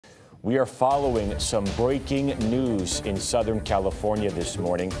We are following some breaking news in Southern California this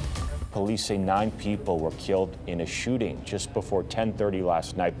morning. Police say 9 people were killed in a shooting just before 10:30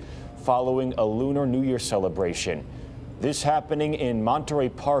 last night following a Lunar New Year celebration. This happening in Monterey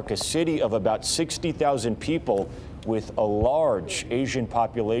Park, a city of about 60,000 people with a large Asian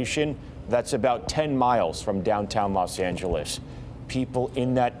population that's about 10 miles from downtown Los Angeles. People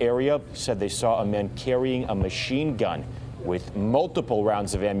in that area said they saw a man carrying a machine gun with multiple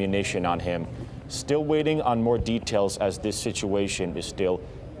rounds of ammunition on him. Still waiting on more details as this situation is still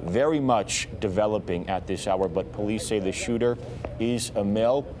very much developing at this hour, but police say the shooter is a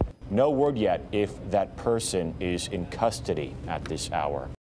male. No word yet if that person is in custody at this hour.